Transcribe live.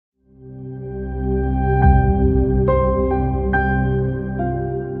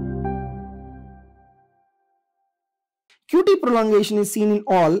QT prolongation is seen in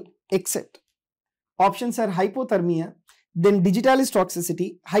all except options are hypothermia, then digitalis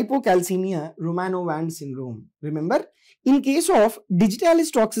toxicity, hypocalcemia, Romanov-Vand syndrome. Remember, in case of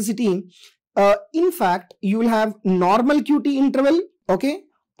digitalis toxicity, in fact, you will have normal QT interval, okay,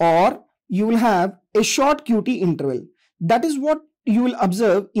 or you will have a short QT interval. That is what you will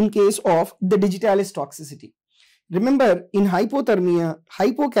observe in case of the digitalis toxicity. Remember, in hypothermia,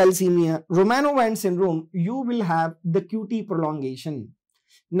 hypocalcemia, Romanov-Vand syndrome, you will have the QT prolongation.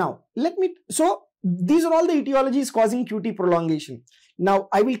 Now, these are all the etiologies causing QT prolongation. Now,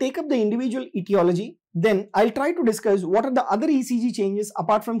 I will take up the individual etiology. Then I'll try to discuss what are the other ECG changes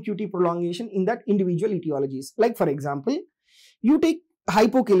apart from QT prolongation in that individual etiologies. Like for example, you take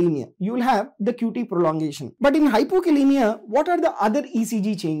hypokalemia, you will have the QT prolongation. But in hypokalemia, what are the other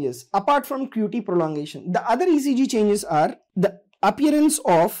ECG changes apart from QT prolongation? The other ECG changes are the appearance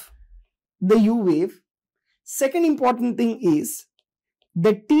of the U wave. Second important thing is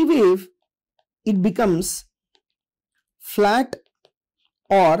the T wave, it becomes flat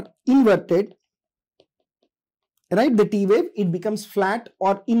or inverted, right? The T wave, it becomes flat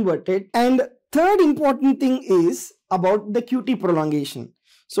or inverted. And third important thing is about the QT prolongation.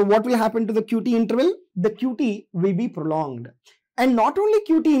 So what will happen to the QT interval? The QT will be prolonged. And not only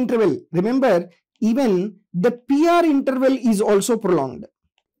QT interval, remember, even the PR interval is also prolonged,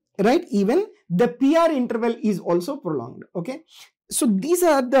 right? Even the PR interval is also prolonged, okay? So these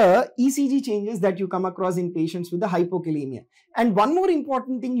are the ECG changes that you come across in patients with the hypokalemia. And one more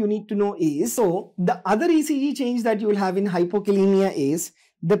important thing you need to know is, so the other ECG change that you will have in hypokalemia is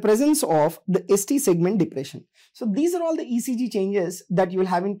the presence of the ST segment depression. So these are all the ECG changes that you will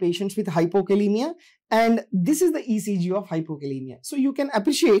have in patients with hypokalemia, and this is the ECG of hypokalemia. So you can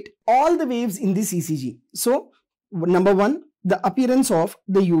appreciate all the waves in this ECG. So number one, the appearance of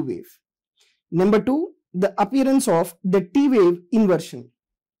the U wave. Number two, the appearance of the T wave inversion,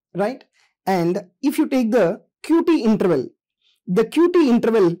 right? And if you take the QT interval, the QT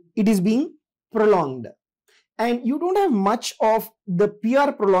interval, it is being prolonged. And you don't have much of the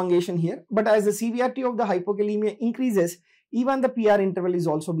PR prolongation here, but as the severity of the hypokalemia increases, even the PR interval is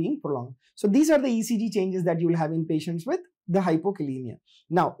also being prolonged. So these are the ECG changes that you will have in patients with the hypokalemia.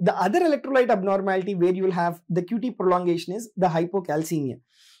 Now, the other electrolyte abnormality where you will have the QT prolongation is the hypocalcemia.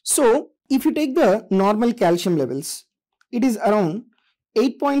 So if you take the normal calcium levels, it is around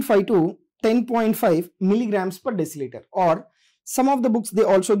 8.5 to 10.5 milligrams per deciliter, or some of the books, they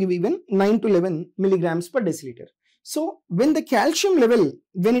also give even 9 to 11 milligrams per deciliter. So when the calcium level,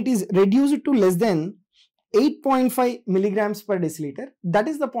 when it is reduced to less than 8.5 milligrams per deciliter, that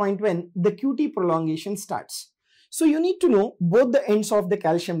is the point when the QT prolongation starts. So you need to know both the ends of the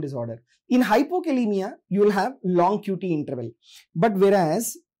calcium disorder. In hypokalemia, you will have long QT interval. But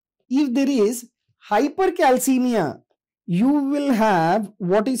whereas if there is hypercalcemia, you will have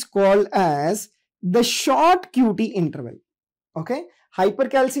what is called as the short QT interval. Okay,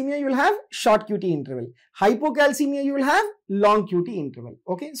 hypercalcemia, you will have short QT interval. Hypocalcemia, you will have long QT interval.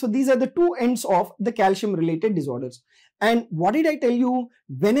 Okay, so these are the two ends of the calcium related disorders. And what did I tell you?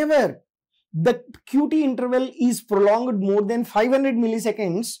 Whenever the QT interval is prolonged more than 500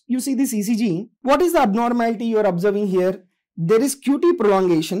 milliseconds, you see this ECG. What is the abnormality you are observing here? There is QT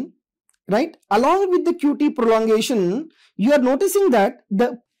prolongation, right? Along with the QT prolongation, you are noticing that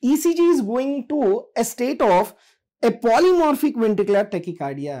the ECG is going to a state of a polymorphic ventricular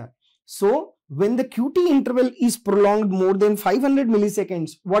tachycardia. So when the QT interval is prolonged more than 500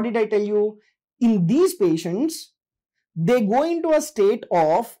 milliseconds, what did I tell you? In these patients, they go into a state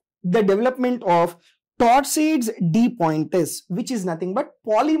of the development of Torsades de Pointes, which is nothing but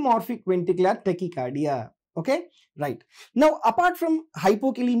polymorphic ventricular tachycardia. Okay, right. Now, apart from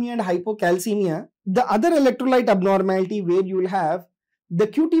hypokalemia and hypocalcemia, the other electrolyte abnormality where you will have the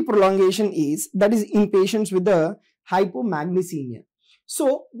QT prolongation is, that is in patients with the hypomagnesemia.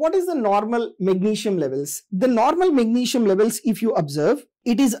 So what is the normal magnesium levels? The normal magnesium levels, if you observe,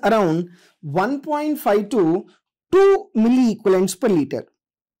 it is around 1.5 to 2 milliequivalents per liter.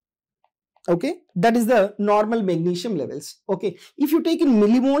 Okay, that is the normal magnesium levels. Okay, if you take in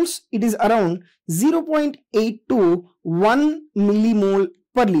millimoles, it is around 0.8 to 1 millimole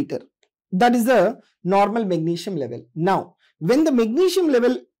per liter. That is the normal magnesium level. Now, when the magnesium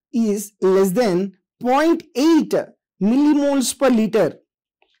level is less than 0.8 millimoles per liter,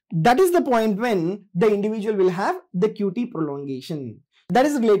 that is the point when the individual will have the QT prolongation. That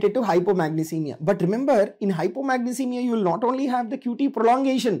is related to hypomagnesemia. But remember, in hypomagnesemia, you will not only have the QT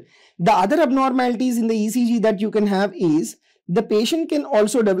prolongation. The other abnormalities in the ECG that you can have is the patient can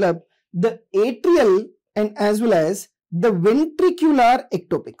also develop the atrial and as well as the ventricular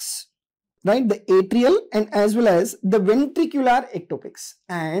ectopics. right? The atrial and as well as the ventricular ectopics.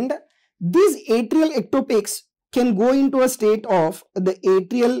 And these atrial ectopics can go into a state of the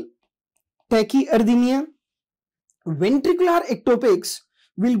atrial tachyarrhythmia. Ventricular ectopics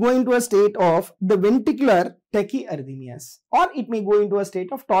will go into a state of the ventricular tachyarrhythmias, or it may go into a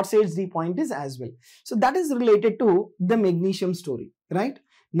state of Torsades de Pointes as well. So that is related to the magnesium story, right?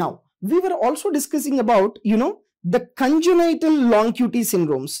 Now, we were also discussing about, the congenital long QT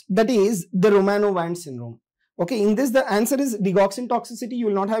syndromes, that is the Romano-Vand syndrome. Okay, in this the answer is digoxin toxicity, you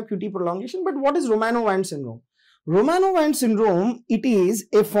will not have QT prolongation, but what is Romano-Vand syndrome? Romano-Vand syndrome, it is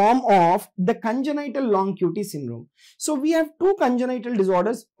a form of the congenital long QT syndrome. So we have two congenital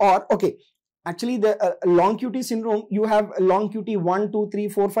disorders, or okay, actually the long QT syndrome, you have long QT 1, 2, 3,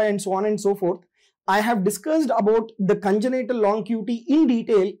 4, 5 and so on and so forth. I have discussed about the congenital long QT in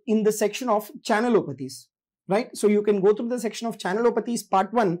detail in the section of channelopathies, right? So you can go through the section of channelopathies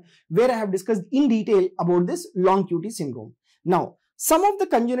part 1 where I have discussed in detail about this long QT syndrome. Now, some of the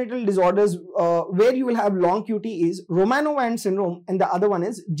congenital disorders where you will have long QT is Romano-Vand syndrome, and the other one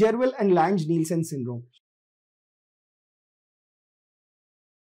is Jervell and Lange-Nielsen syndrome.